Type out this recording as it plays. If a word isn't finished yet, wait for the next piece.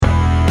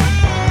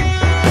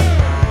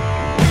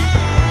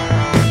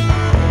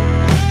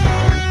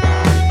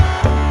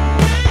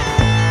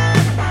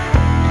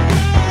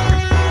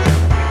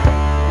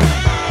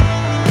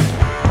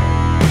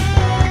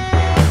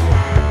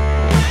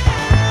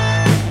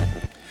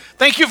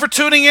Thank you for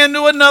tuning in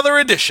to another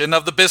edition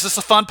of the Business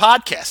of Fun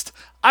podcast.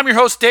 I'm your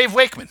host, Dave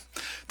Wakeman.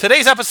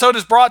 Today's episode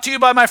is brought to you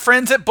by my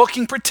friends at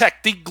Booking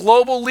Protect, the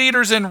global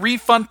leaders in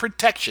refund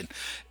protection.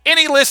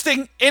 Any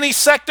listing, any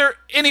sector,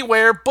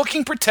 anywhere,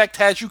 Booking Protect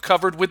has you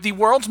covered with the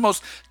world's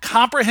most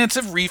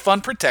comprehensive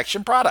refund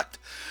protection product.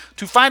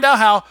 To find out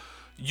how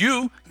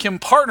you can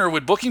partner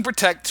with Booking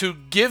Protect to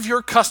give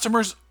your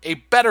customers a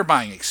better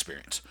buying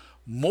experience,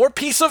 more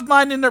peace of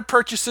mind in their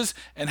purchases,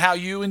 and how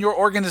you and your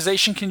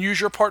organization can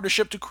use your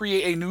partnership to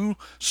create a new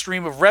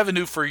stream of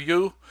revenue for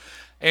you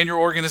and your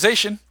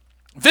organization,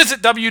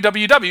 visit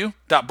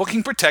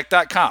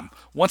www.bookingprotect.com.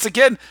 Once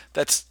again,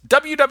 that's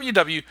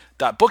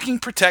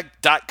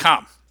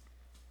www.bookingprotect.com.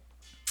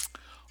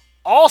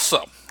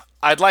 Also,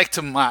 I'd like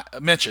to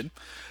mention,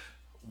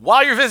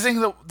 while you're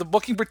visiting the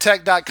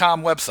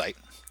bookingprotect.com website,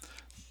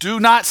 do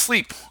not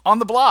sleep on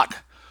the blog.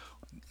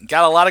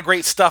 Got a lot of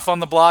great stuff on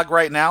the blog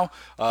right now.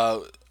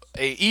 A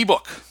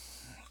ebook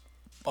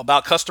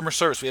about customer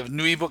service. We have a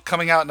new ebook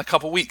coming out in a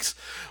couple weeks.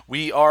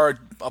 We are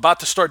about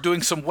to start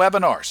doing some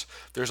webinars.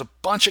 There's a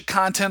bunch of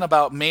content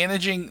about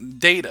managing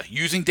data,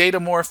 using data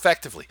more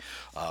effectively,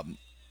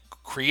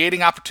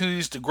 creating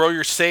opportunities to grow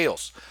your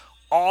sales.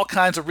 All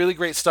kinds of really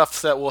great stuff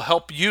that will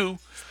help you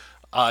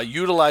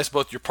utilize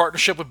both your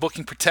partnership with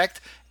Booking Protect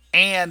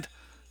and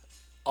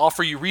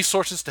offer you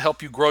resources to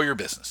help you grow your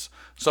business.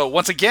 So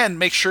once again,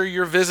 make sure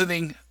you're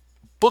visiting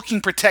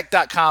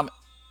bookingprotect.com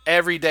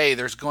every day.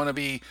 There's going to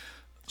be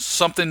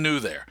something new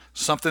there,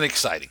 something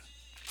exciting.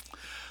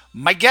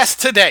 My guest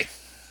today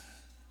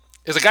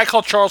is a guy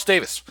called Charles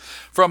Davis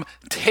from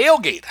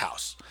Tailgate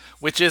House,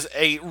 which is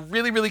a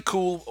really, really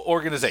cool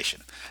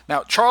organization.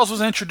 Now, Charles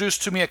was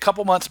introduced to me a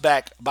couple months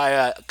back by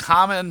a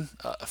common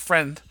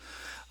friend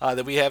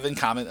that we have in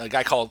common, a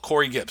guy called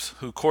Corey Gibbs,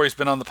 who Corey's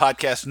been on the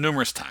podcast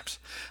numerous times.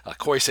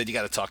 Corey said, you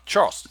got to talk to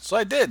Charles. So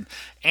I did,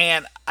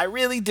 and I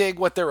really dig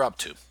what they're up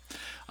to.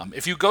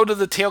 If you go to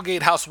the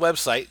Tailgate House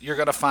website, you're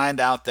going to find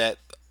out that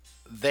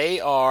they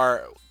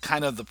are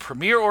kind of the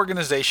premier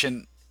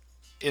organization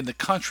in the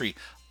country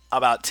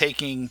about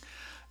taking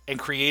and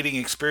creating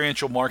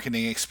experiential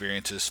marketing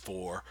experiences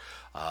for,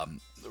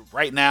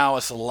 right now,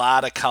 it's a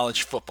lot of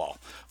college football.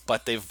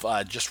 But they've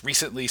just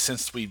recently,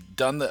 since we've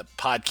done the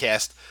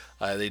podcast,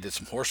 they did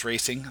some horse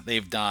racing.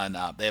 They've done.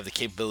 They have the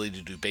capability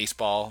to do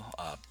baseball,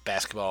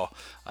 basketball,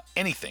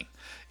 anything.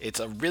 It's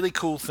a really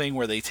cool thing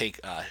where they take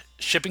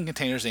shipping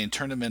containers and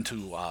turn them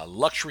into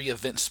luxury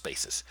event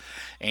spaces.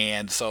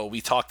 And so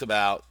we talked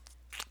about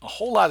a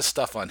whole lot of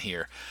stuff on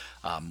here.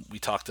 We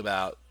talked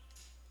about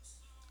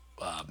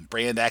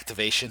brand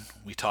activation.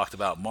 We talked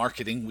about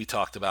marketing. We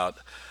talked about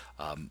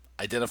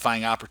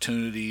identifying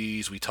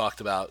opportunities. We talked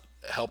about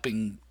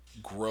helping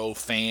grow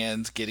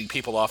fans, getting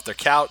people off their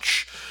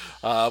couch.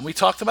 We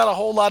talked about a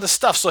whole lot of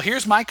stuff. So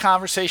here's my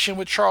conversation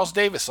with Charles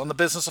Davis on the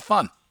Business of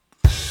Fun.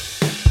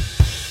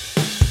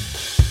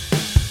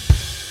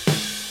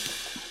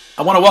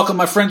 I want to welcome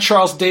my friend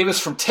Charles Davis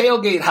from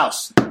Tailgate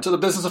House to the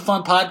Business of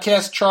Fun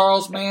podcast.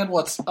 Charles, man,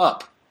 what's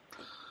up?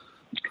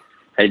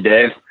 Hey,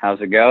 Dave.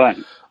 How's it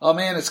going? Oh,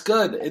 man, it's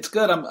good. It's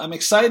good. I'm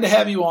excited to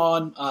have you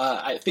on.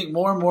 I think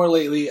more and more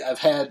lately I've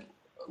had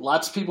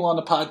lots of people on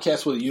the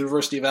podcast with a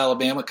University of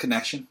Alabama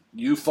connection.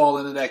 You fall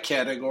into that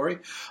category,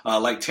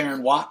 like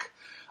Taryn Wack.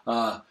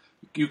 I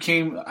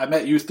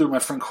met you through my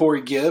friend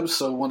Corey Gibbs,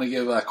 so I want to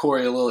give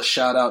Corey a little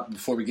shout out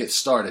before we get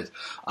started.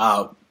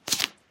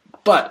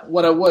 But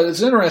what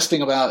is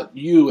interesting about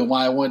you and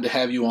why I wanted to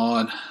have you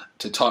on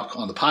to talk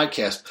on the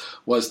podcast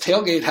was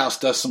Tailgate House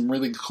does some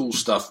really cool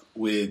stuff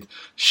with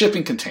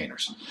shipping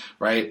containers,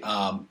 right?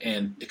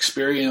 And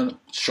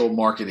experiential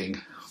marketing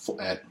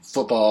at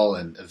football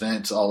and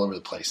events all over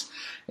the place.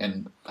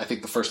 And I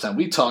think the first time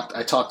we talked,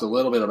 I talked a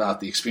little bit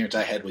about the experience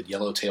I had with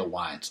Yellowtail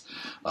Wines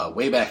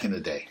way back in the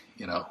day.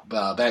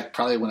 Back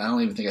probably when I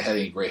don't even think I had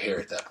any gray hair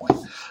at that point.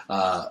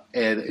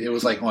 And it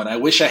was like, I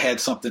wish I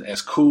had something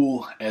as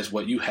cool as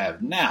what you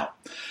have now.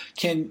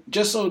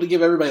 Just so to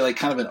give everybody like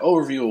kind of an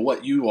overview of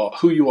what you are,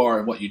 who you are,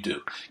 and what you do.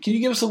 Can you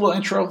give us a little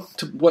intro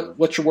to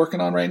what you're working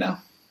on right now?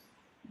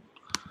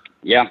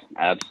 Yeah,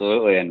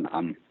 absolutely. And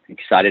I'm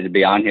excited to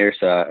be on here,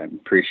 so I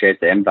appreciate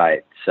the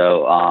invite.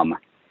 So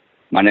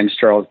my name is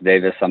Charles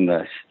Davis. I'm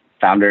the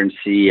founder and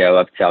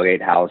CEO of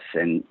Tailgate House,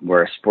 and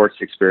we're a sports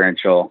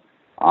experiential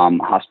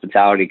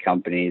hospitality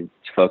company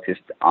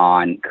focused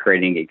on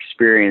creating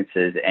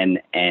experiences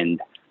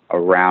and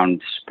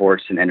around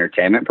sports and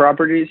entertainment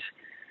properties.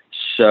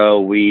 So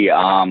we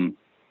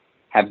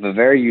have a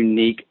very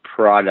unique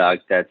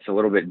product that's a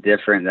little bit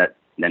different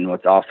than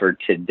what's offered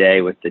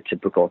today with the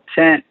typical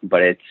tent,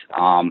 but it's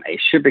a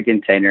shipping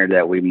container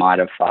that we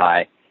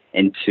modify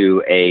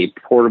into a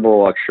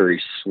portable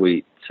luxury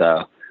suite.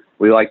 So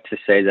we like to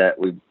say that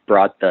we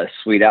brought the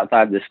suite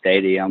outside the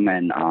stadium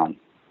and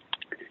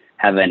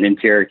have an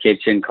interior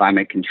kitchen,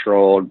 climate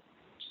controlled,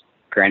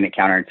 granite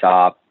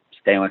countertop,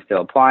 stainless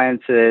steel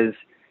appliances,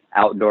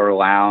 outdoor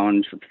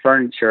lounge with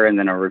furniture, and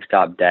then a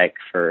rooftop deck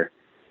for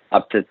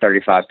up to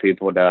 35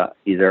 people to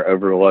either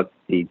overlook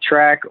the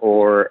track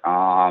or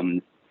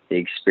the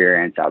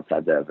experience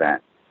outside the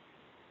event.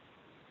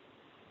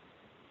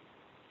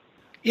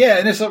 Yeah,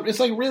 and it's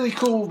like really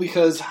cool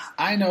because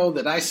I know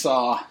that I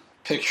saw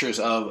pictures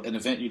of an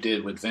event you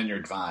did with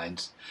Vineyard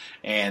Vines,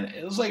 and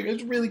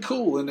it's really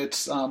cool, and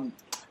it's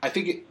I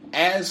think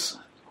as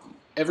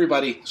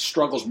everybody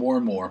struggles more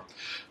and more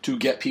to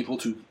get people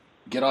to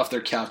get off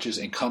their couches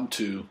and come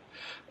to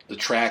the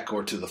track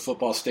or to the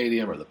football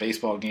stadium or the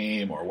baseball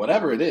game or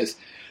whatever it is,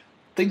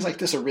 things like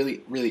this are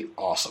really, really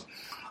awesome.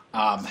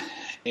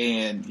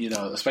 And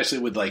especially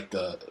with like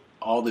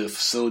all the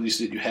facilities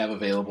that you have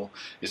available,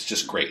 it's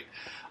just great.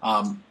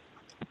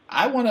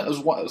 I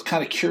was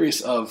kind of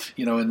curious of,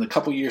 in the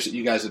couple years that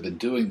you guys have been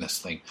doing this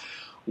thing,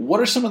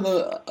 what are some of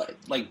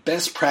the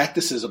best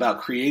practices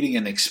about creating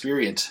an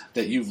experience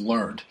that you've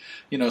learned,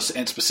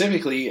 and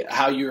specifically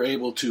how you're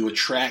able to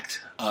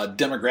attract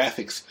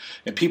demographics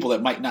and people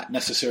that might not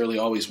necessarily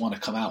always want to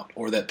come out,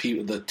 or that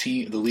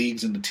the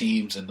leagues and the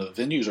teams and the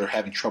venues are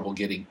having trouble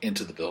getting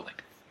into the building?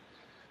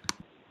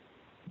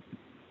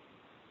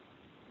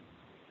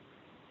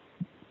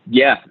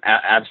 Yeah,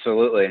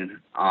 absolutely.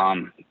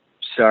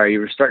 Sorry, you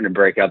were starting to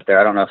break up there.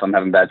 I don't know if I'm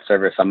having bad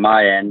service on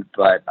my end,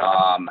 but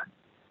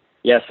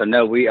yeah. So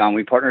no,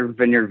 we partnered with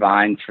Vineyard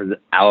Vines for the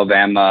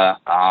Alabama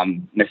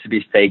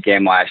Mississippi State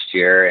game last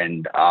year,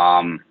 and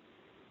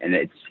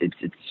it's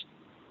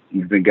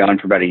we've been going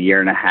for about a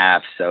year and a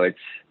half. So it's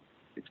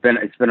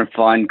been a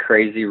fun,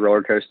 crazy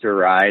roller coaster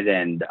ride,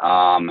 and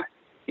I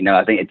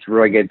think it's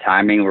really good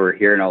timing. We're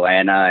here in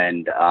Atlanta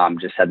and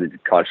just had the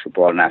college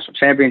football national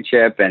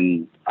championship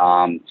and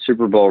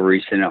Super Bowl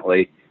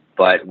recently.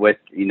 But with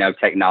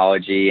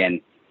technology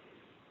and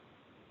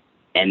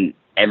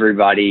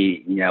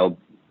everybody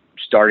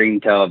starting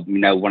to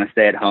want to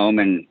stay at home,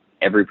 and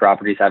every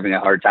property's having a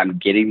hard time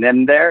getting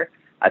them there,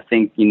 I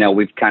think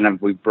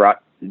we've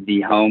brought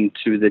the home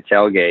to the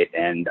tailgate,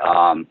 and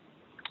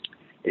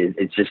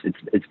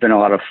it's been a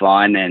lot of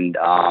fun, and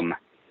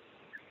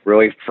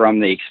really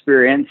from the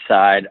experience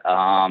side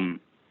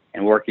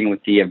and working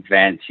with the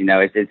events,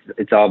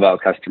 it's all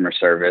about customer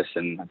service,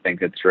 and I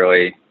think it's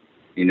really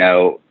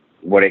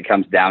what it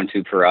comes down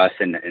to for us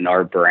and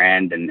our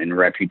brand and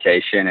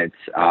reputation.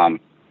 It's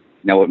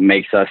what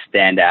makes us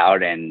stand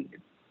out, and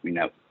we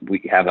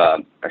have a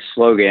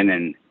slogan,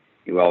 and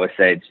we always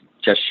say it's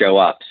just show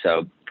up.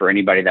 So for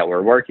anybody that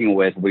we're working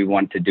with, we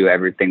want to do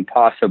everything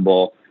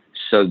possible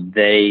so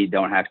they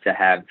don't have to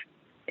have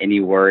any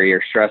worry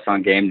or stress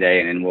on game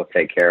day, and we'll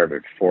take care of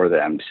it for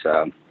them.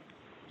 So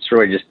it's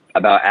really just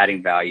about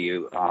adding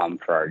value for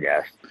our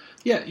guests.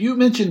 Yeah, you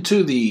mentioned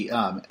too the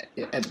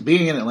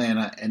being in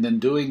Atlanta and then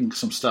doing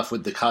some stuff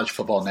with the college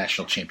football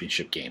national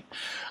championship game.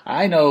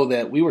 I know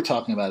that we were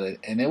talking about it,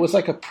 and it was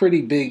like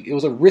it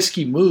was a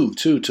risky move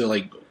too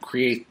to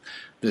create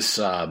this.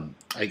 I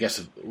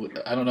guess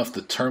I don't know if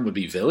the term would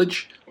be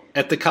village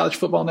at the college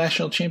football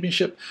national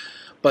championship,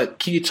 but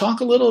can you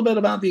talk a little bit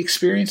about the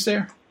experience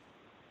there?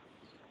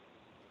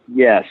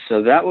 Yeah,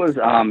 so that was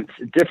it's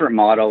a different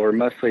model. We're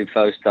mostly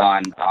focused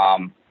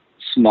on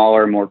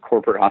smaller, more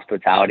corporate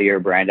hospitality or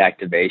brand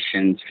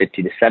activations,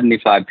 50 to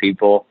 75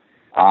 people.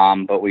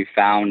 But we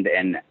found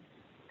an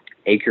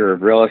acre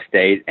of real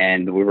estate,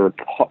 and we were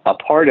a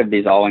part of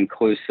these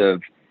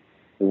all-inclusive,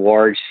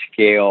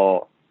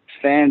 large-scale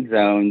fan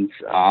zones.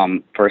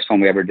 First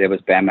one we ever did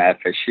was Bama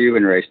FSU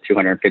and raised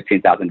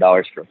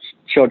 $215,000 for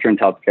Children's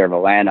Healthcare of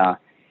Atlanta.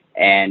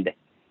 And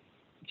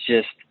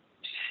just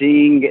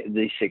seeing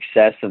the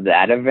success of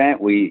that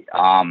event, we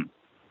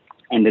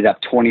ended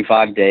up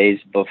 25 days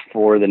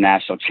before the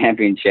national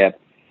championship,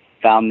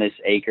 found this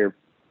acre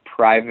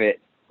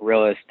private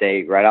real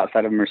estate right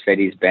outside of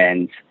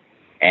Mercedes-Benz,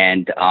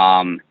 and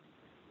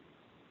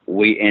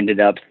we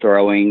ended up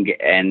throwing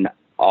an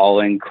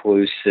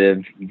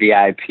all-inclusive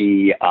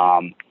VIP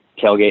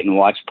tailgate and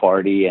watch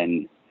party,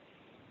 and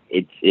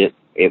it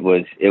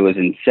was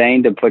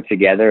insane to put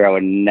together. I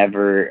would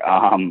never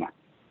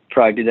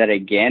probably do that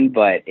again,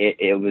 but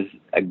it was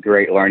a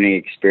great learning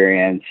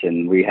experience,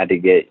 and we had to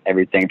get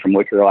everything from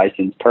liquor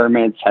license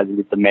permits, had to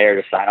get the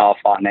mayor to sign off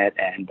on it,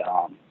 and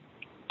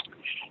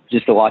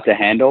just a lot to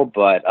handle,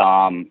 but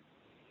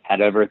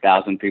had over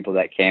 1,000 people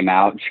that came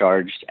out,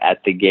 charged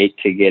at the gate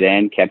to get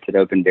in, kept it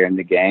open during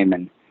the game,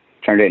 and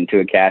turned it into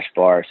a cash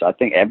bar. So I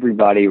think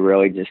everybody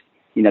really just,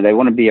 they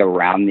want to be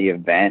around the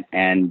event,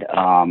 and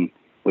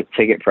with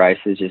ticket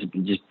prices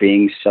just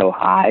being so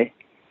high,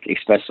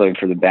 especially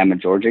for the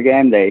Bama Georgia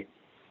game, they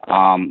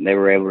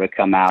were able to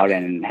come out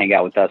and hang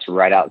out with us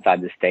right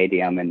outside the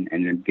stadium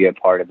and be a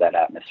part of that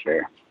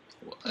atmosphere.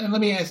 And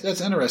let me ask, that's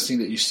interesting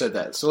that you said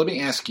that. So let me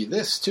ask you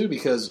this too,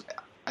 because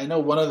I know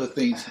one of the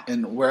things,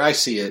 and where I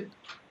see it,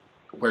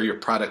 where your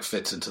product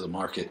fits into the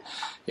market,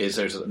 is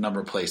there's a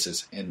number of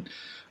places. And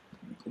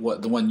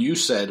what the one you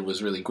said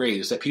was really great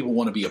is that people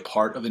want to be a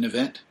part of an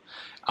event.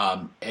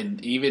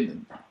 And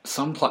even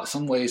some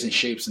ways and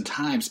shapes and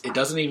times, it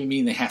doesn't even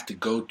mean they have to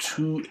go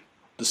to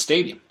the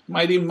stadium.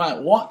 Might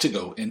want to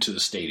go into the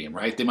stadium,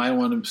 right? They might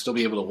want to still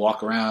be able to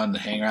walk around and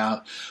hang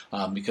out,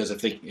 because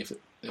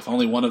if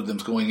only one of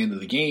them's going into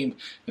the game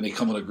and they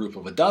come with a group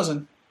of a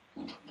dozen,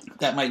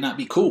 that might not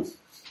be cool.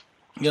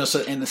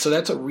 So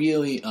that's a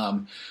really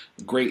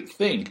great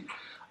thing.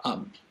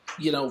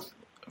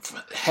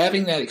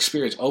 having that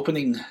experience,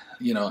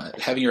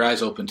 having your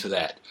eyes open to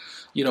that,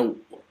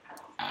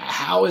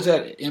 how has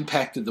that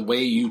impacted the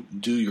way you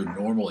do your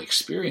normal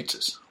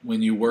experiences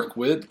when you work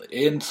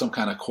in some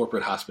kind of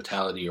corporate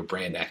hospitality or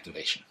brand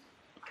activation?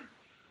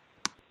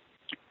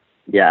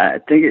 Yeah, I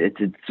think it's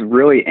a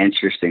really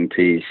interesting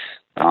piece.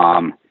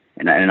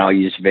 And I'll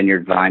use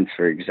Vineyard Vines,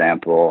 for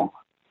example.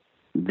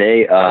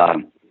 We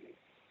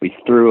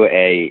threw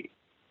a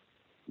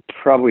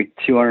probably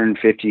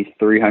 250,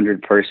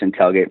 300 person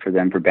tailgate for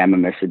them for Bama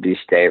Mississippi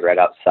State right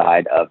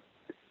outside of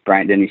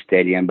Bryant-Denny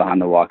Stadium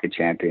behind the Walk of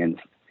Champions.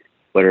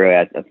 Literally,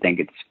 I think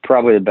it's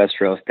probably the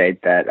best real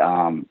estate that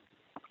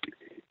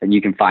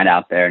you can find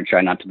out there, and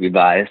try not to be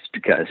biased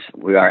because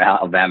we are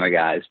Alabama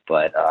guys.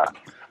 But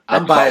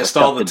I'm biased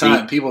all the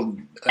time. People,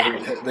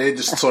 they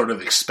just sort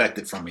of expect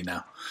it from me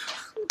now.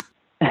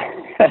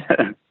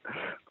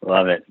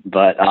 Love it.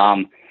 But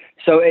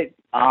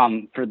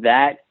for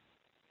that,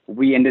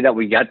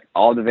 we got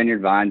all the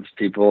Vineyard Vines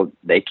people.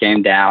 They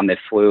came down, they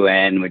flew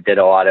in. We did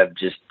a lot of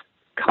just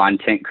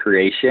content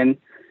creation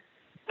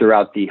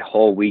throughout the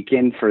whole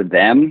weekend for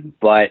them,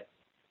 but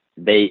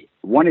they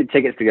wanted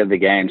tickets to go to the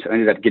game, so I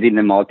ended up getting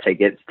them all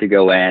tickets to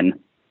go in.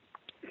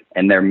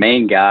 And their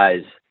main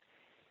guys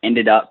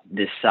ended up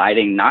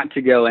deciding not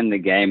to go in the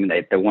game, and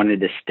they wanted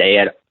to stay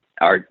at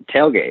our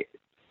tailgate.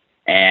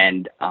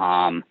 And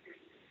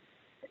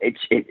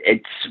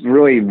it's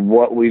really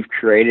what we've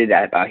created.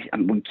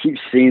 We keep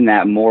seeing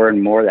that more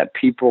and more, that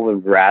people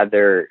would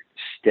rather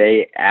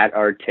stay at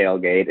our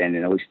tailgate and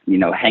at least,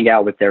 hang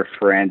out with their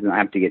friends and not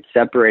have to get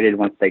separated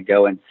once they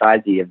go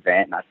inside the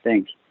event. And I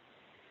think,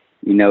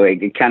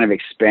 it kind of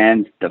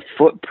expands the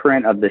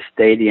footprint of the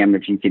stadium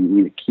if you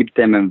can keep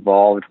them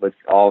involved with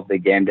all of the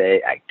game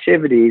day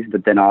activities,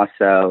 but then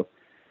also,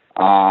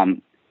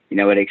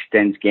 it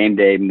extends game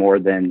day more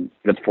than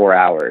the 4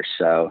 hours.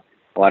 So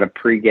a lot of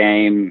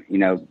pregame,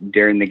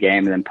 during the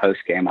game, and then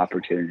post-game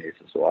opportunities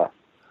as well.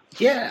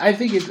 Yeah, I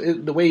think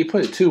the way you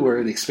put it too, where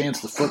it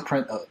expands the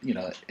footprint,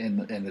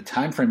 and the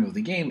time frame of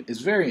the game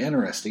is very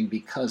interesting,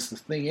 because the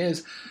thing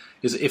is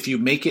if you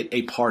make it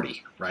a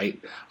party, right,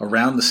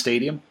 around the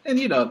stadium, and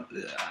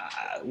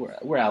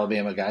we're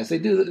Alabama guys, they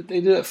do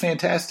it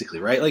fantastically,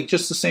 right? Like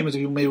just the same as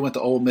if you maybe went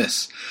to Ole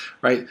Miss,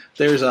 right?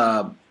 There's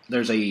a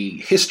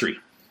history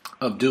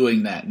of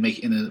doing that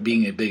and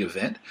being a big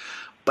event,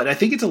 but I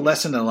think it's a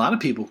lesson that a lot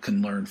of people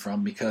can learn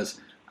from, because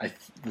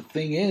the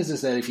thing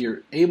is that if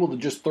you're able to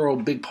just throw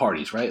big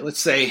parties, right? Let's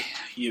say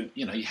you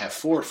have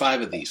 4 or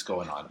 5 of these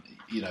going on,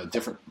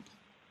 different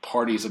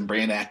parties and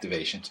brand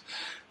activations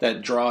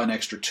that draw an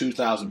extra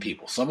 2,000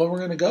 people. Some of them are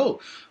going to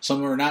go, some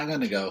of them are not going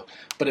to go,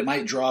 but it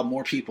might draw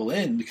more people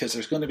in because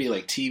there's going to be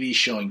like TV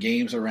showing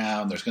games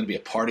around. There's going to be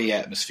a party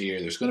atmosphere.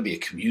 There's going to be a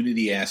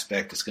community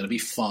aspect. It's going to be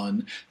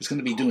fun. It's going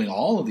to be doing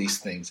all of these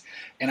things.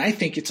 And I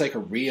think it's like a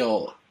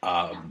real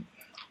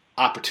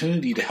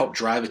opportunity to help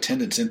drive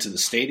attendance into the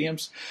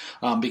stadiums,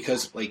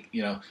 because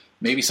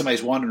maybe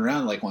somebody's wandering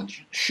around like, well,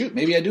 shoot,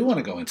 maybe I do want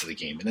to go into the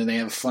game, and then they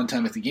have a fun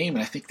time at the game.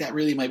 And I think that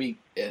really might be,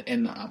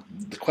 and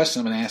the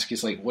question I'm going to ask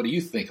is like, what do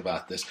you think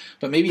about this?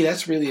 But maybe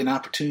that's really an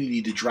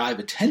opportunity to drive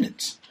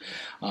attendance.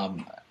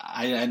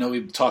 I know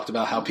we've talked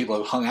about how people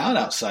have hung out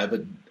outside,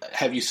 but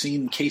have you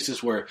seen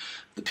cases where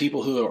the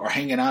people who are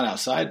hanging out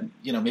outside,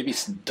 maybe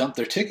dump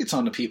their tickets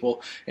onto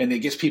people, and it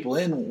gets people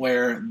in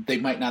where they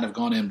might not have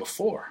gone in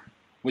before,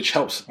 which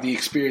helps the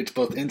experience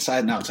both inside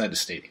and outside the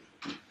stadium?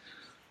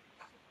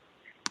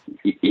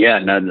 Yeah,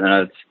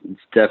 no,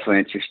 it's definitely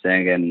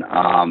interesting, and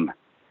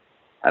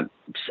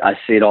I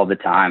see it all the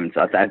time.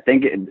 So I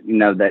think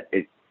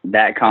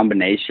that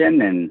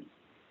combination, and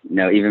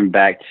even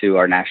back to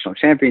our national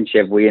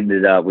championship, we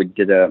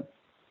did a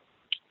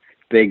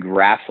big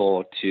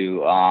raffle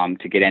to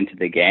get into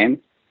the game.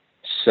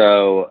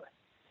 So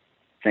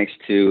thanks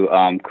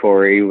to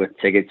Corey with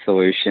Ticket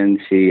Solutions,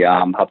 he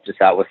helped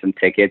us out with some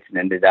tickets and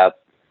ended up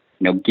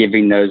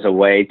giving those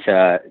away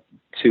to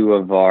 2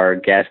 of our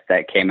guests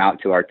that came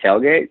out to our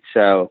tailgate.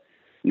 So,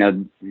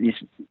 these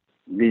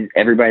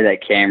everybody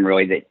that came,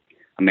 really,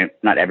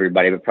 not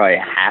everybody, but probably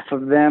half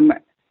of them,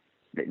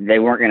 they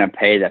weren't going to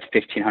pay the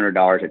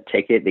 $1,500 a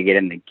ticket to get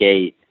in the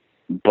gate,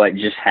 but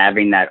just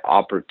having that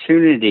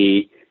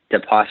opportunity to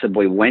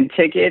possibly win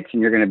tickets,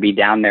 and you're going to be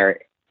down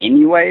there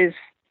anyways.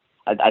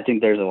 I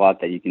think there's a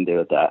lot that you can do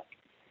with that.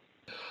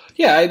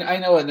 Yeah, I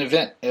know an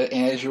event,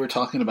 and as you were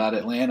talking about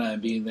Atlanta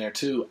and being there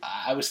too,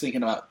 I was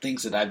thinking about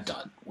things that I've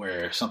done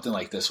where something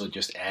like this would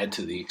just add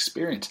to the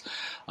experience.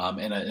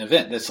 And an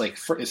event that's like,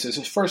 it's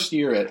his first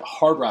year at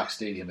Hard Rock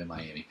Stadium in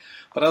Miami.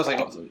 But I was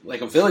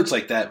like a village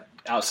like that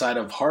outside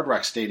of Hard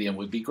Rock Stadium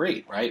would be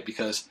great, right?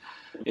 Because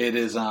it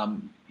is,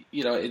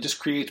 it just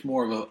creates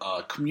more of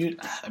a community.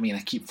 I mean,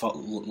 I keep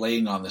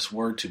laying on this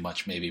word too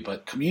much maybe,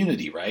 but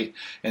community, right?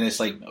 And it's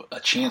like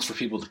a chance for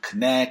people to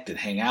connect and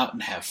hang out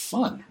and have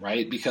fun,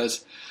 right?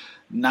 Because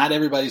not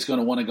everybody's going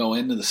to want to go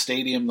into the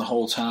stadium the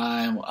whole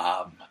time.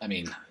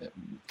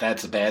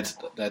 that's a bad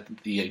that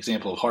the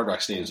example of Hard Rock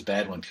Stadium is a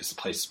bad one because the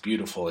place is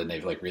beautiful and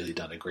they've like really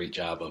done a great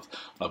job of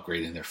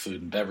upgrading their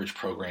food and beverage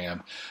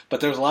program. But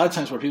there's a lot of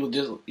times where people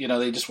just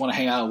they just want to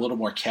hang out a little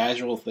more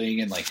casual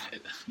thing, and like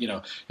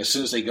as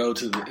soon as they go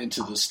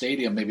into the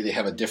stadium, maybe they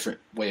have a different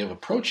way of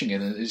approaching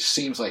it, and it just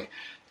seems like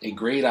a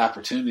great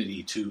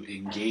opportunity to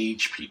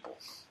engage people.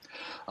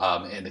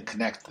 And to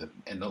connect them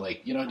and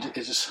to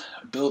just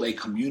build a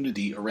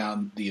community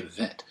around the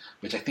event,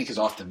 which I think is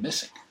often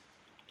missing.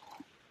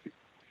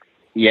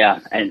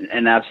 Yeah,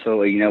 and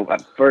absolutely.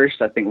 At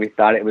first I think we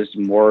thought it was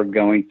more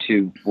going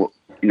to,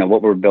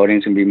 what we're building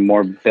is going to be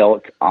more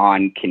built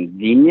on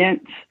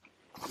convenience,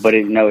 but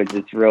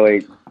it's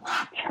really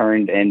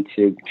turned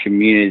into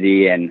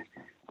community and,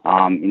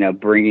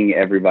 bringing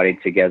everybody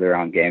together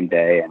on game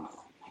day and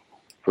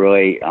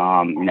really,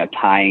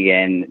 tying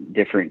in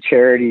different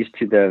charities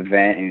to the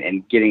event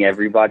and getting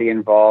everybody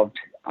involved.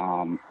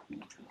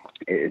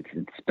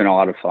 It's been a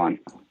lot of fun.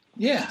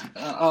 Yeah.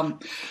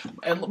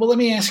 And let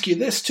me ask you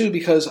this too,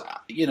 because,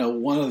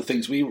 one of the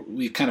things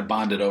we kind of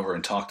bonded over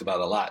and talked about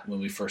a lot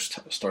when we first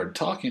started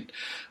talking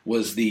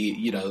was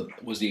the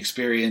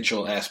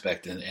experiential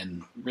aspect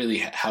and really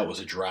how it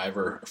was a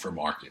driver for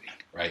marketing,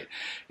 right?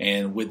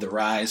 And with the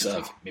rise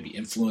of maybe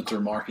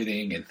influencer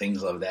marketing and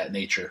things of that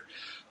nature,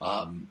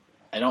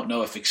 I don't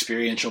know if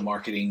experiential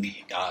marketing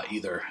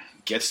either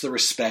gets the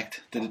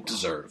respect that it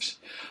deserves,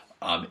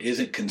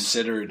 isn't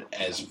considered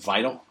as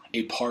vital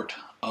a part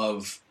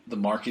of the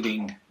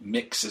marketing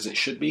mix as it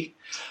should be,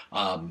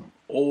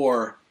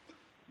 or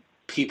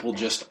people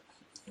just,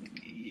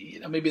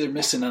 maybe they're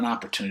missing an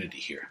opportunity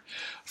here.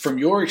 From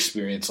your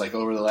experience, like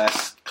over the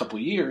last couple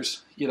of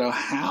years,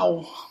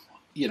 how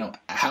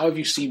have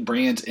you seen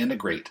brands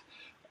integrate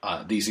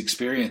these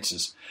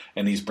experiences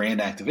and these brand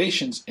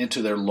activations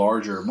into their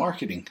larger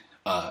marketing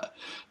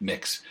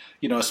mix,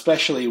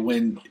 especially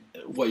when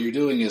what you're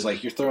doing is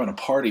like you're throwing a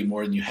party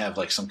more than you have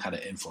like some kind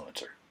of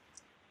influencer.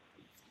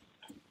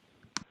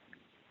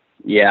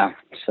 Yeah.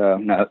 So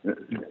no,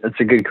 that's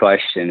a good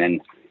question.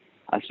 And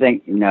I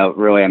think,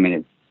 really,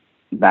 it's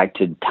back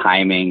to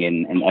timing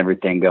and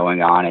everything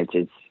going on.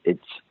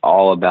 It's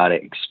all about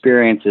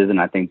experiences. And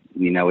I think,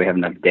 we have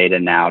enough data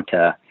now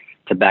to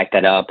back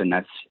that up. And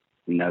that's,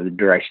 the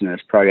direction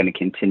that's probably going to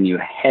continue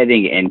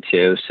heading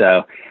into.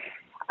 So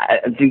I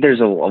think there's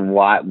a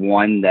lot,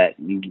 one, that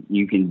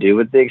you can do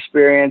with the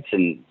experience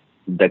and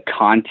the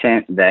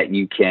content that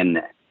you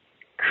can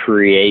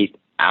create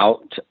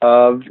out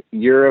of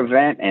your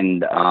event,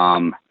 and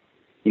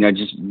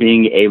just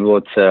being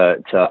able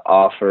to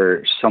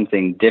offer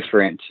something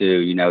different to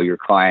your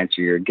clients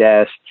or your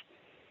guests,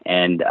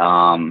 and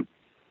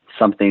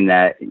something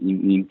that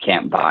you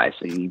can't buy.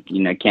 So you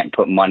can't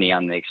put money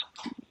on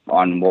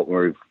what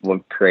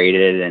we've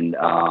created, and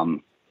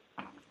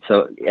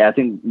so yeah, I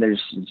think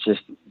there's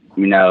just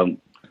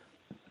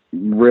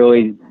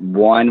really,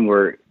 one,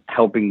 we're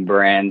helping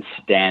brands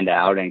stand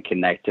out and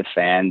connect to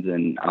fans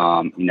and,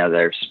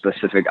 their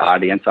specific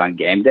audience on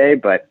game day,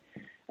 but,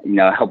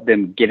 help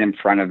them get in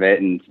front of it,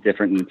 and it's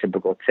different than the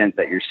typical tent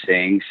that you're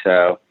seeing.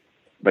 So,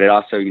 but it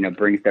also,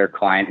 brings their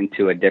client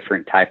into a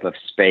different type of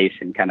space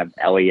and kind of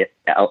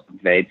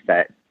elevates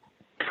that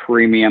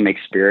premium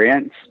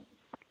experience.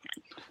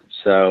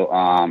 So,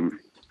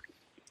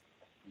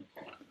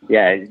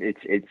 yeah,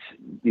 it's,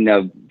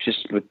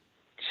 just with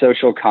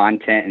social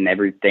content and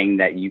everything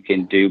that you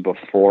can do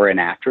before and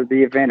after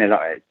the event. And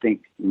I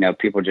think,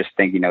 people just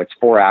think, it's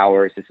 4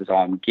 hours. This is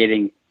all I'm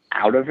getting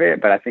out of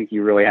it. But I think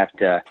you really have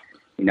to,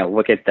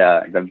 look at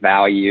the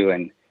value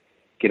and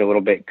get a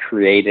little bit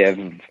creative,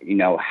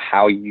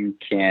 how you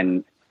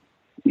can,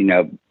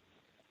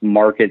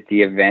 market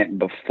the event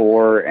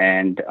before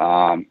and,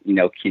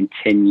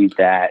 continue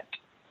that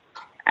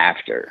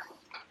after.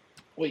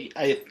 Well,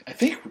 I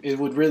think it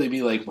would really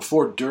be like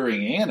before,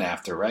 during, and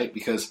after, right?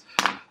 Because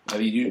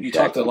you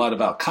talked a lot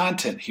about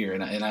content here,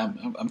 and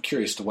I'm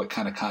curious to what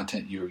kind of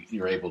content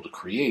you're able to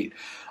create.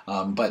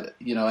 But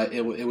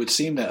it would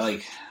seem that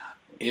like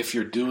if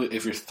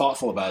you're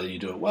thoughtful about it, and you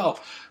do it well,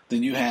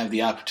 then you have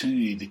the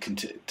opportunity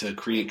to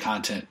create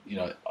content,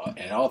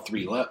 at all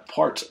three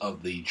parts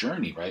of the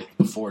journey, right?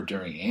 Before,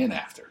 during, and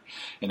after,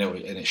 and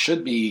it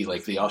should be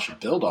like they all should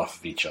build off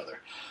of each other.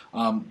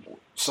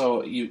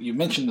 So you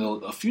mentioned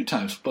a few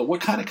times, but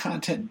what kind of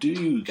content do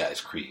you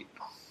guys create?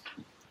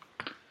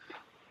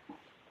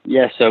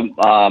 Yeah, so,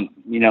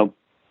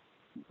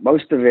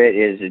 most of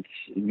it's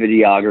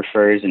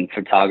videographers and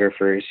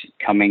photographers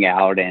coming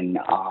out and,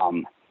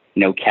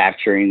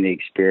 capturing the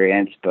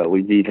experience. But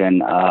we've even,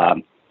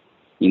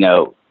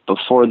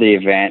 before the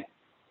event,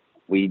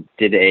 we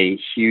did a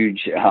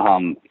huge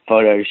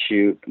photo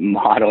shoot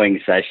modeling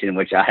session,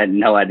 which I had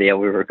no idea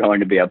we were going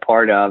to be a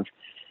part of,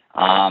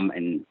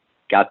 and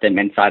got them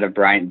inside of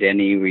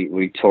Bryant-Denny.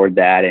 We toured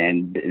that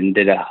and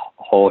did a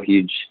whole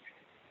huge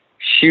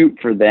shoot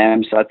for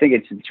them. So I think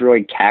it's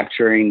really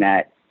capturing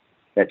that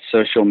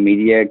social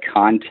media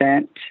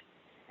content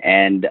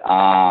and,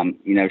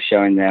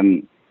 showing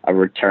them a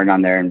return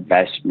on their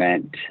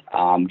investment,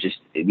 just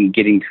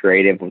getting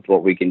creative with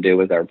what we can do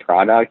with our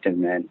product,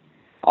 and then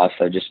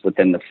also just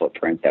within the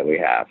footprint that we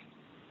have.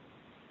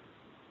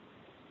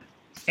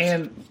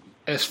 And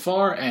as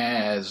far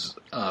as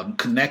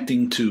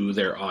connecting to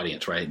their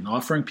audience, right, and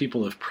offering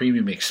people a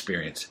premium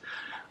experience,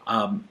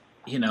 one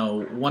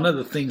of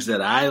the things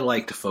that I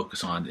like to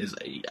focus on is,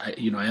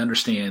 I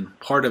understand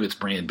part of it's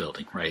brand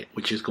building, right,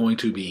 which is going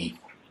to be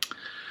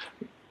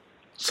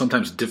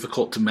sometimes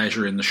difficult to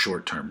measure in the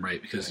short term,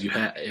 right, because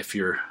if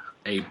you're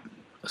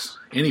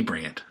any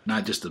brand,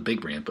 not just a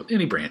big brand, but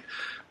any brand,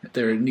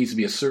 there needs to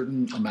be a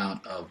certain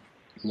amount of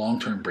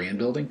long-term brand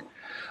building.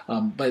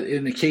 But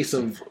in the case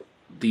of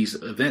these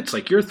events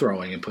like you're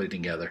throwing and putting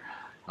together,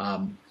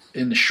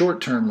 in the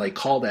short term, like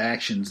call to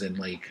actions and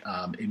like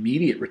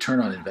immediate return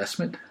on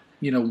investment,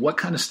 what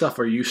kind of stuff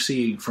are you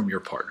seeing from your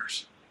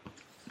partners?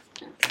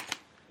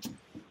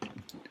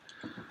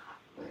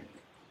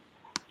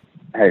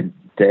 Hey,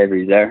 Dave, are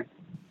you there?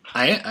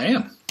 I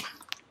am.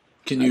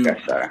 Can you?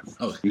 Okay, sorry.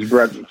 Oh, you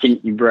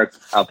broke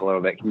up a little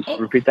bit. Can you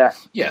repeat that?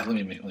 Yeah, let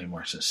me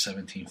mark. It says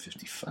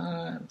 1755,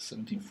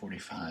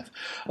 1745.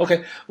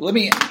 Okay, let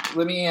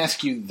me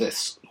ask you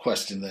this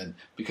question then,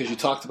 because you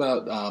talked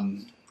about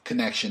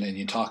connection and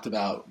you talked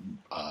about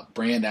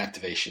brand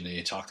activation and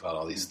you talked about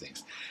all these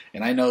things,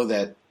 and I know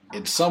that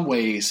in some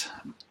ways,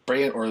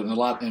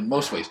 in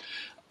most ways,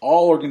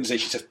 all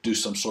organizations have to do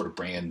some sort of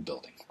brand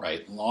building,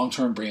 right?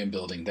 Long-term brand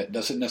building that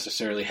doesn't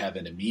necessarily have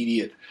an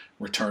immediate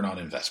return on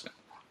investment.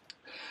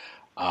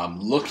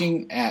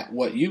 Looking at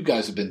what you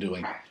guys have been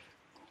doing,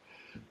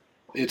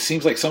 it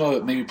seems like some of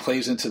it maybe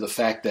plays into the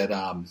fact that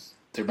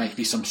there might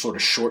be some sort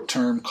of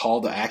short-term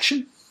call to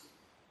action.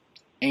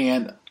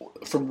 And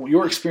from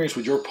your experience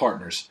with your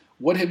partners,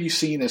 what have you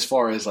seen as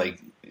far as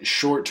like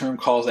short-term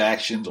calls to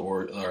actions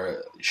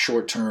or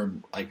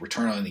short-term like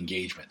return on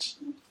engagements?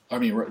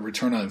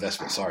 Return on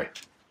investment, sorry.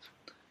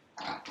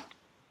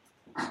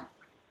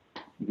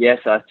 Yes,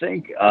 I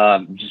think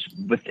just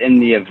within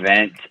the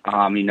event,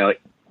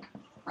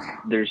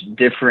 there's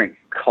different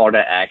call to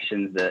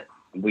actions that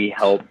we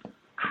help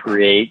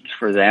create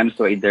for them.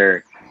 So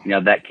either,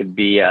 that could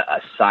be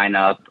a sign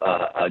up,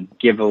 a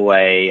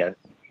giveaway,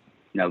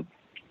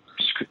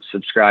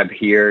 subscribe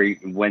here,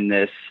 win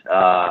this,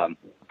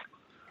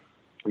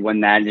 win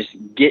that, just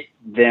get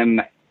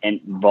them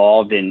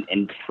involved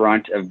in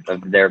front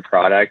of their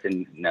product,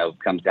 and,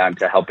 comes down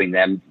to helping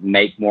them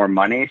make more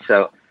money.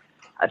 So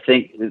I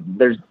think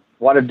there's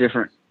a lot of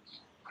different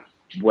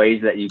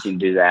ways that you can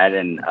do that.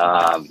 And,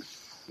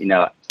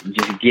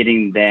 just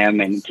getting them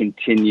and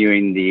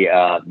continuing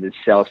the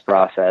sales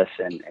process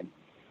and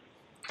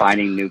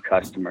finding new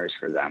customers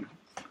for them.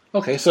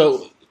 Okay,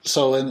 so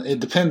and it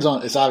depends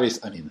on. It's obvious.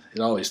 It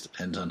always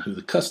depends on who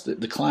the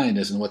client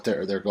is and what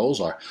their goals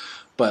are.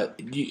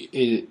 But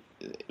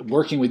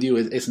working with you,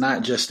 it's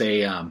not just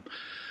a.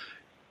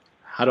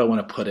 How do I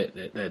want to put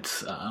it?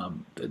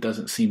 That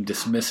doesn't seem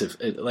dismissive.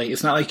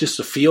 It's not like just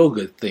a feel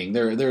good thing.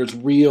 There's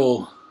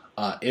real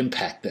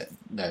impact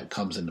that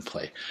comes into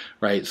play,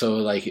 right? So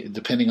like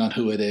depending on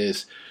who it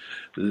is,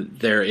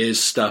 there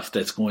is stuff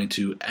that's going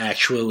to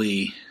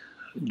actually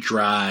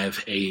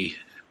drive a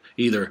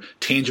either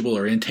tangible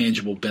or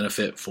intangible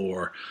benefit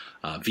for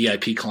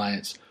VIP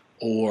clients,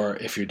 or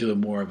if you're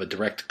doing more of a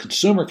direct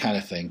consumer kind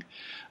of thing,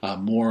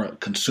 more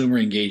consumer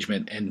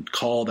engagement and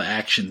call to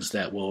actions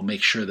that will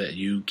make sure that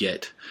you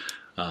get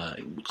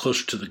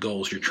closer to the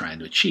goals you're trying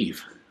to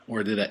achieve.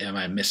 Or am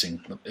I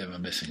missing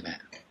that?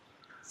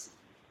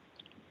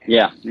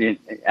 Yeah,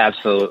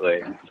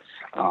 absolutely.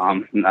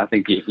 I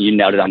think you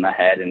nailed it on the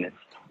head, and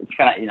it's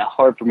kind of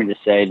hard for me to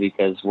say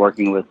because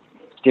working with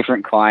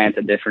different clients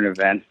at different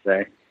events,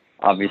 they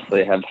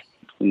obviously have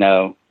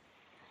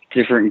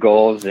different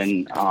goals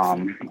and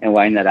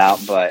laying that out.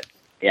 But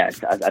yeah,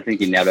 I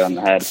think you nailed it on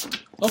the head.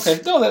 Okay,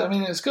 no,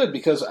 it's good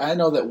because I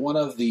know that one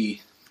of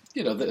the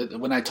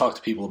when I talk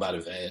to people about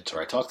events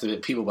or I talk to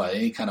people about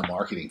any kind of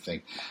marketing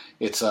thing,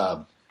 it's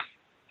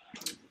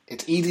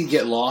easy to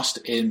get lost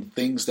in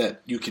things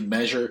that you can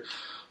measure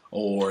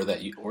or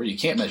you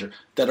can't measure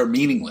that are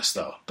meaningless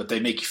though, but they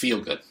make you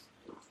feel good.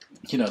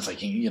 It's like,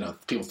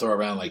 people throw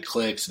around like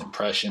clicks and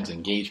impressions,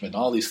 engagement,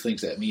 all these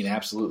things that mean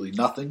absolutely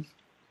nothing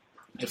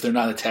if they're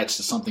not attached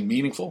to something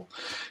meaningful.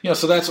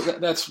 So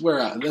that's where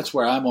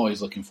I'm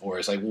always looking for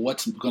is like, well,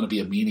 what's going to be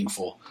a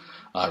meaningful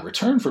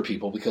return for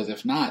people? Because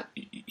if not,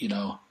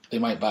 they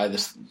might buy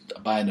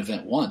an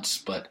event once,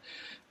 but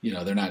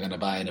they're not going to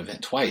buy an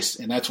event twice.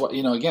 And that's what,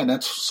 again,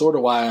 that's sort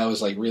of why I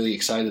was like really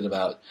excited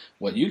about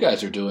what you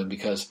guys are doing,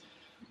 because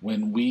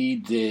when we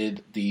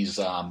did these,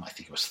 I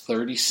think it was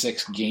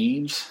 36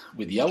 games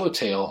with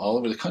Yellowtail all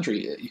over the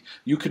country,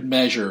 you could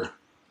measure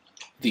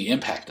the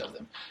impact of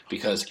them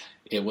because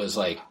it was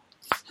like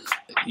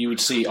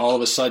all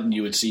of a sudden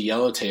you would see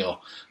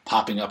Yellowtail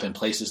popping up in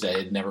places that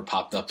had never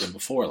popped up in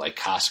before, like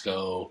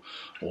Costco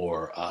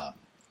or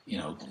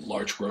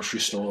large grocery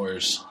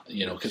stores,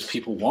 because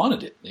people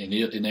wanted it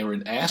and they were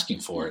asking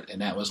for it.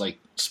 And that was like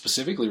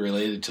specifically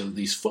related to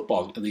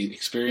the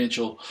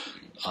experiential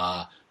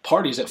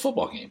parties at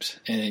football games.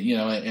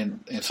 And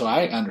so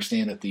I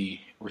understand that the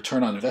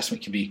return on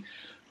investment can be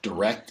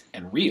direct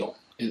and real.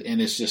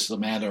 And it's just a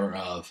matter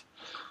of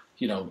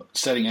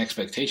setting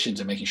expectations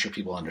and making sure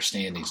people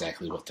understand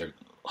exactly what they're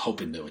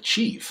hoping to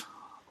achieve.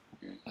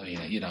 I mean,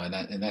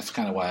 and that's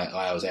kind of why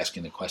I was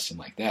asking the question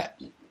like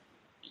that.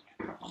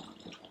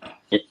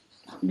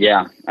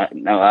 Yeah,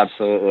 no,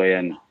 absolutely.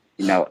 And,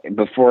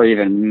 before I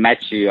even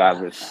met you, I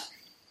was,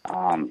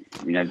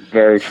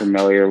 very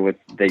familiar with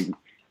the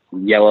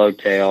yellow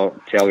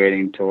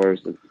tailgating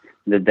tours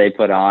that they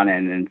put on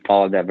and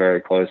followed that very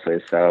closely.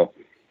 So,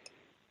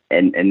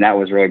 and that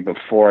was really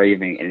before I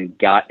even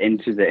got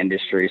into the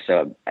industry.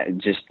 So I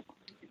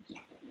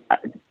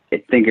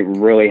think it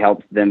really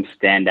helped them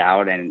stand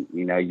out. And,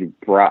 you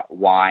brought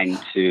wine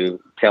to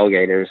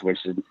tailgaters, which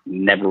has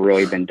never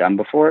really been done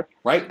before.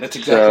 Right. That's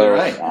exactly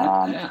right.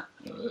 Yeah.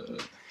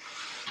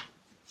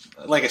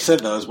 Like I said,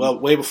 though, as well,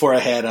 way before I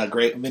had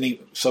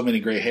so many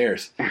gray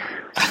hairs.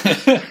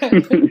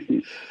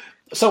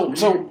 So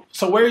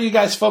where are you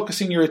guys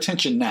focusing your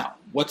attention now?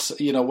 What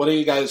are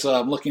you guys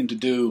looking to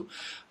do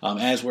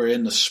as we're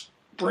in the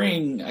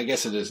spring? I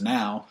guess it is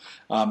now,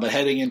 but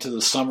heading into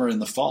the summer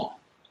and the fall.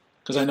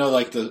 Because I know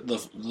like the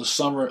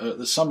summer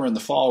and the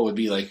fall would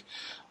be like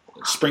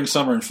spring,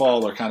 summer, and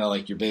fall are kind of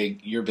like your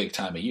big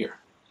time of year.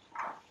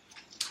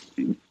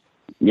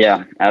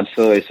 Yeah,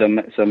 absolutely.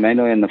 So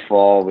mainly in the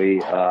fall,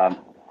 we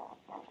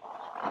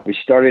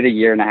started a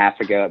year and a half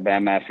ago at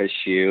Bama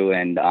FSU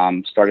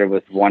and started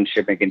with one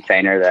shipping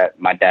container that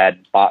my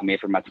dad bought me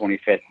for my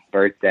 25th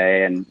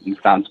birthday, and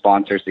found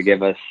sponsors to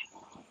give us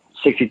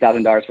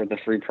 $60,000 worth of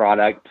free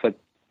product put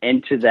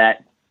into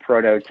that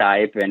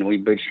prototype, and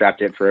we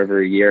bootstrapped it for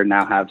over a year.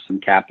 Now have some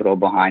capital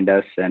behind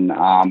us, and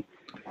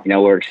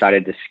we're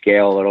excited to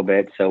scale a little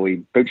bit. So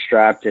we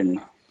bootstrapped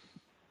and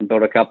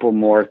built a couple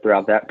more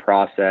throughout that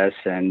process,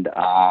 and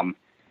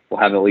we'll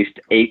have at least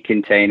 8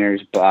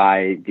 containers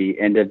by the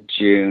end of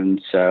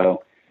June.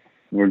 So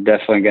we're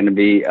definitely going to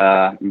be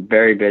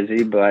very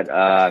busy, but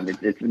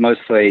it's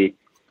mostly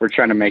we're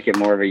trying to make it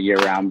more of a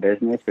year-round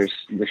business. There's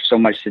so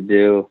much to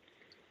do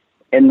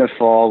in the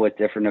fall with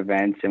different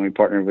events, and we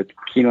partnered with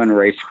Keeneland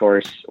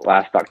Racecourse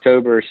last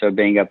October. So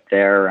being up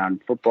there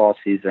around football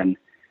season,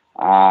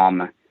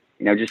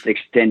 just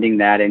extending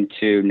that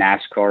into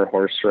NASCAR,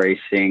 horse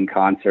racing,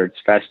 concerts,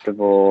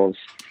 festivals,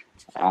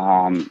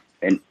 and,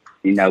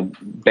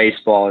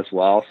 baseball as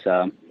well.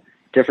 So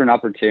different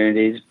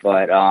opportunities,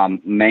 but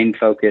main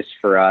focus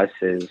for us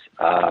is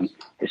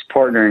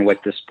partnering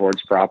with the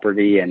sports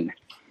property and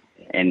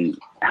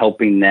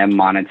helping them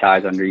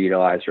monetize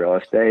underutilized real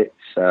estate.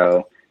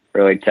 So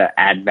really to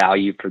add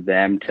value for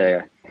them,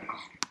 to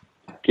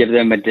give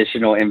them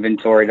additional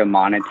inventory to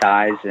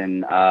monetize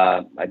and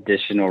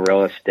additional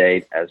real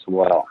estate as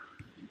well.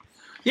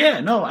 Yeah,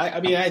 no,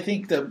 I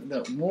think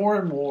that more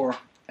and more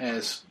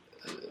as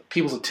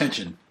people's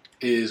attention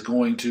is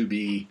going to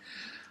be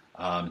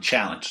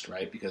challenged,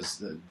 right?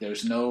 Because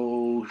there's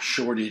no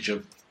shortage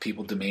of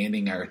people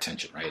demanding our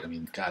attention, right? I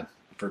mean, God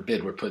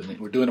forbid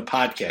we're doing a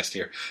podcast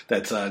here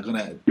that's going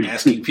to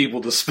asking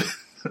people to spend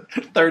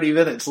 30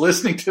 minutes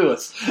listening to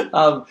us.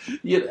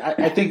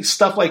 I think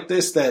stuff like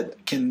this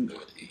that can,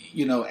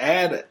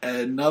 add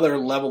another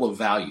level of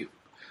value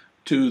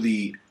to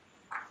the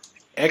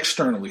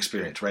external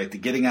experience, right? The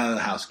getting out of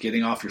the house,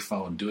 getting off your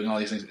phone, doing all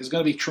these things is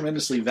going to be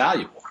tremendously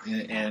valuable.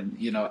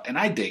 And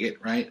I dig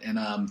it, right? And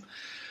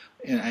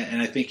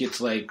I think it's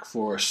like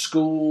for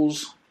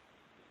schools,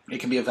 it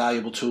can be a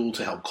valuable tool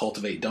to help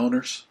cultivate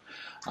donors,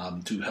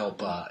 to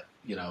help,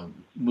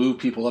 move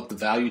people up the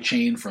value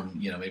chain from,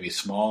 maybe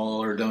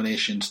smaller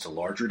donations to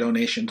larger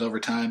donations over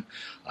time.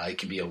 It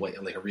can be a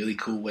really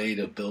cool way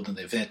to build an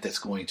event that's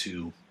going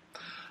to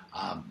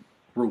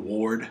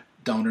reward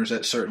donors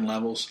at certain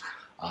levels.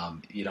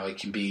 It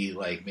can be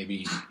like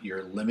maybe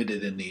you're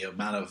limited in the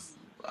amount of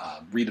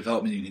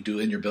redevelopment you can do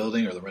in your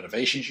building or the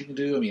renovations you can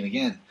do. I mean,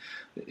 again,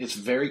 it's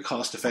very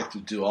cost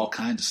effective to do all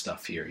kinds of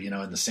stuff here,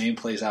 and the same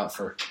plays out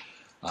for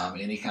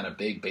any kind of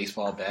big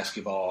baseball,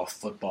 basketball,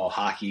 football,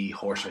 hockey,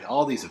 horse race,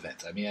 all these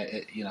events. I mean,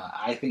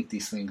 I think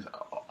these things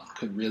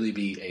could really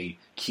be a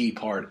key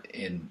part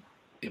in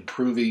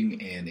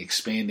improving and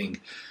expanding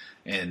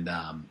and,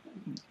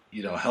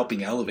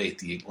 helping elevate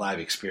the live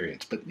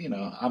experience. But,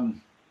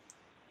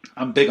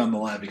 I'm big on the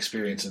live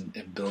experience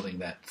and building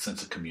that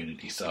sense of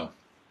community. So,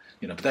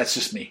 but that's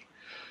just me.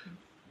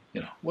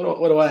 What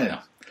do I know?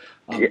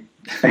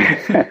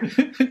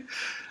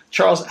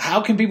 Charles,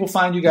 how can people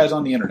find you guys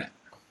on the internet?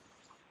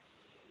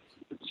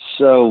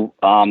 So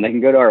they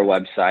can go to our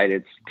website.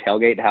 It's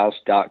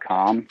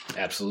tailgatehouse.com.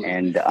 Absolutely.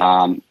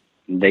 And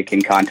they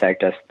can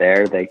contact us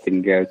there. They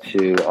can go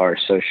to our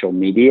social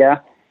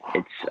media.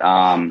 It's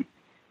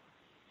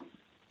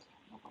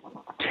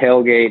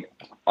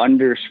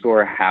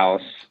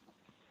tailgate_house,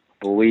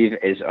 believe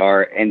is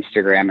our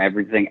Instagram.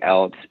 Everything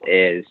else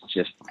is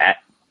just at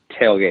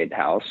Tailgate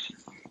House.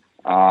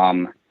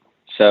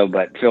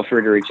 But feel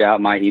free to reach out.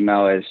 My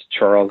email is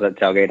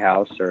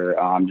charles@tailgatehouse, or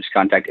just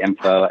contact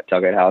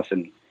info@tailgatehouse,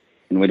 and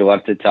we'd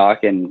love to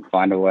talk and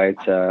find a way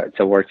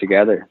to work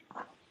together.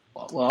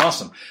 Well,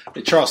 awesome.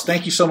 Hey, Charles,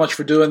 thank you so much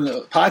for doing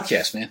the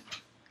podcast, man.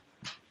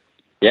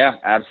 Yeah,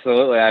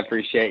 absolutely. I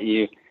appreciate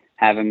you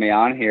having me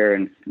on here,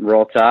 and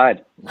roll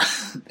tide.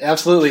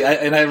 Absolutely.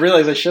 I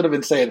realized I should have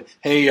been saying,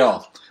 hey,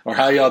 y'all, or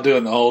how y'all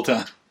doing the whole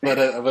time. But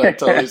I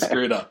totally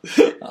screwed up.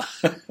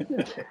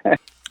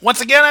 Once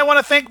again, I want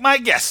to thank my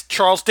guest,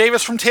 Charles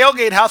Davis from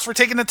Tailgate House, for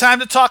taking the time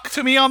to talk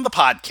to me on the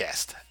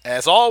podcast.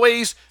 As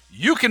always,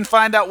 you can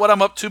find out what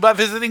I'm up to by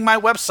visiting my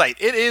website.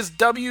 It is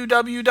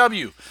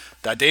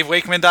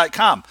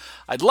www.davewakeman.com.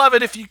 I'd love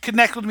it if you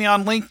connect with me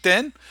on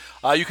LinkedIn.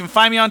 You can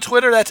find me on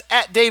Twitter. That's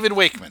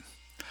 @DavidWakeman.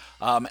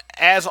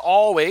 As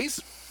always,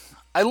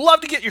 I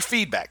love to get your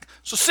feedback.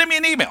 So send me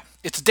an email.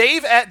 It's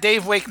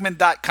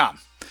dave@davewakeman.com.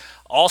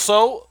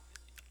 Also,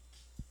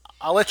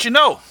 I'll let you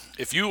know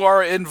if you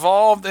are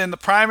involved in the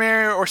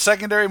primary or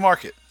secondary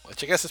market,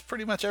 which I guess is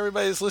pretty much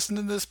everybody that's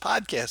listening to this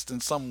podcast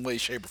in some way,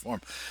 shape, or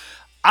form.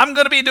 I'm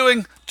going to be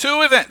doing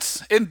 2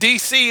 events in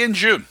D.C. in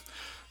June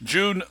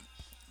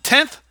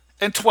 10th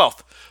and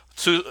 12th,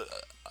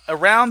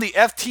 around the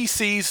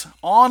FTC's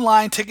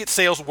online ticket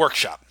sales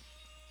workshop.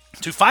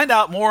 To find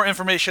out more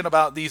information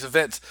about these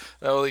events,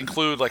 that will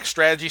include like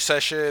strategy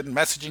session,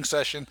 messaging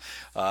session,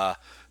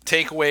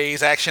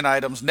 takeaways, action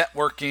items,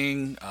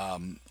 networking,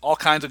 all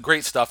kinds of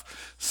great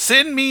stuff,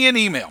 send me an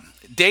email,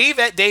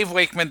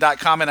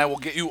 dave@davewakeman.com, and I will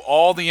get you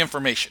all the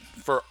information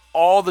for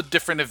all the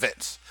different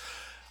events.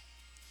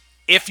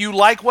 If you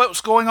like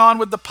what's going on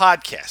with the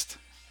podcast,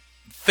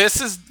 this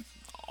is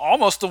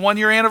almost the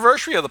 1-year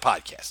anniversary of the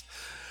podcast.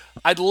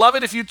 I'd love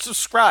it if you'd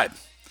subscribe.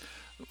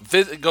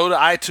 Go to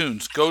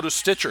iTunes, go to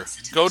Stitcher,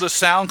 go to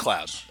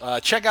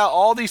SoundCloud. Check out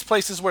all these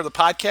places where the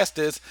podcast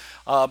is.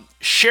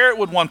 Share it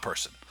with one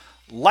person.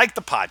 Like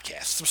the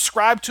podcast,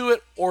 subscribe to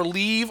it, or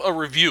leave a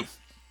review.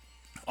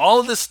 All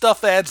of this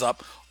stuff adds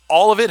up.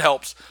 All of it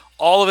helps.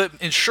 All of it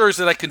ensures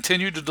that I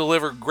continue to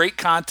deliver great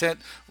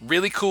content,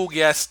 really cool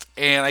guests,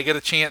 and I get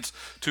a chance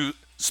to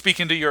speak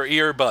into your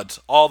earbuds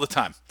all the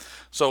time.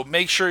 So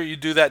make sure you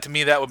do that to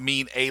me. That would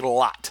mean a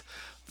lot.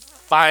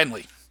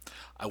 Finally,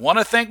 I want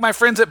to thank my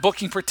friends at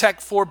Booking Protect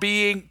for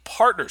being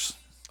partners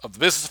of the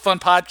Business of Fun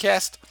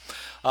podcast.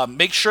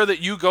 Make sure that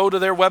you go to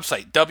their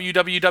website,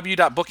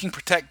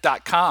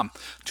 www.bookingprotect.com,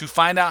 to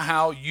find out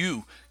how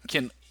you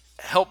can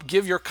help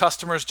give your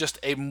customers just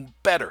a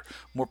better,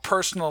 more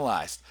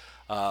personalized,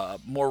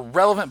 more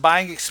relevant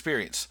buying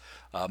experience.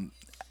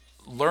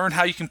 Learn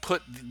how you can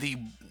put the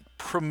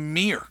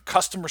premier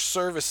customer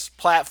service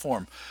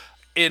platform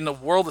in the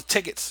world of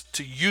tickets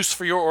to use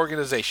for your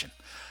organization.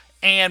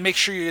 And make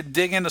sure you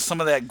dig into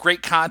some of that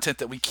great content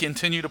that we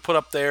continue to put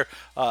up there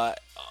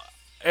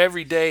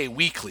every day,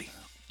 weekly.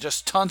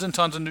 Just tons and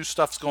tons of new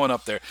stuff's going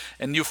up there.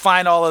 And you'll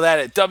find all of that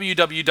at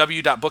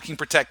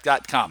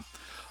www.bookingprotect.com.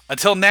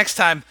 Until next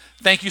time,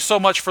 thank you so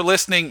much for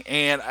listening,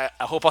 and I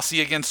hope I'll see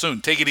you again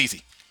soon. Take it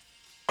easy.